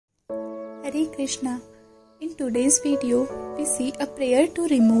Hare Krishna. In today's video, we see a prayer to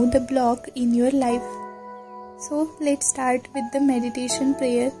remove the block in your life. So let's start with the meditation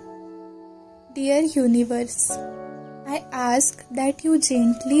prayer. Dear Universe, I ask that you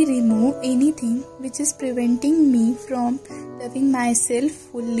gently remove anything which is preventing me from loving myself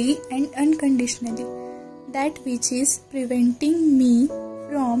fully and unconditionally. That which is preventing me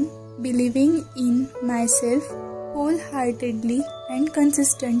from believing in myself wholeheartedly and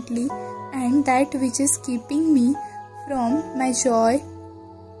consistently, and that which is keeping me from my joy,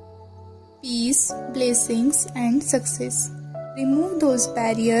 peace, blessings and success. Remove those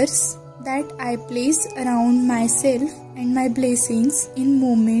barriers that I place around myself and my blessings in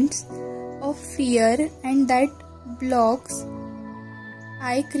moments of fear, and that blocks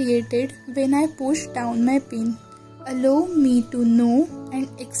I created when I push down my pain. Allow me to know and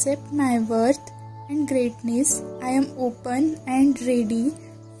accept my worth and greatness. I am open and ready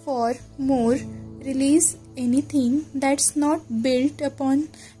for more. Release anything that's not built upon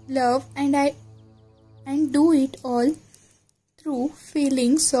love, and do it all through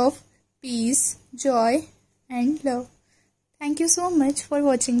feelings of peace, joy and love. Thank you so much for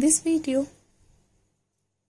watching this video.